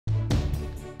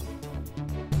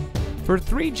For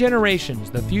 3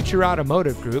 generations, the Future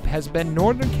Automotive Group has been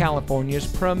Northern California's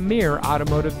premier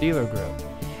automotive dealer group.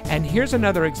 And here's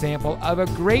another example of a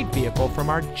great vehicle from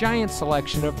our giant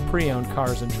selection of pre-owned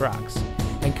cars and trucks.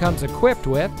 And comes equipped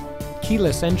with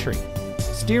keyless entry,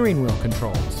 steering wheel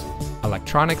controls,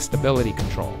 electronic stability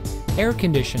control, air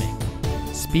conditioning,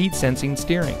 speed sensing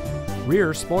steering,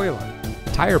 rear spoiler,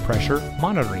 tire pressure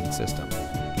monitoring system,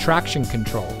 traction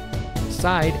control,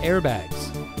 side airbags,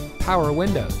 power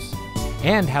windows,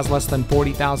 and has less than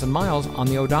 40,000 miles on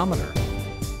the odometer.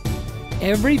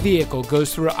 Every vehicle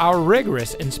goes through our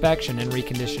rigorous inspection and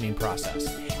reconditioning process.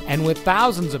 And with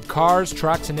thousands of cars,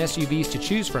 trucks, and SUVs to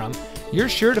choose from, you're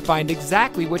sure to find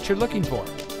exactly what you're looking for.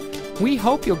 We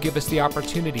hope you'll give us the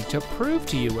opportunity to prove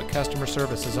to you what customer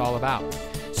service is all about.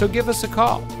 So give us a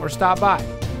call or stop by.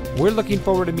 We're looking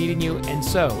forward to meeting you, and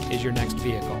so is your next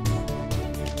vehicle.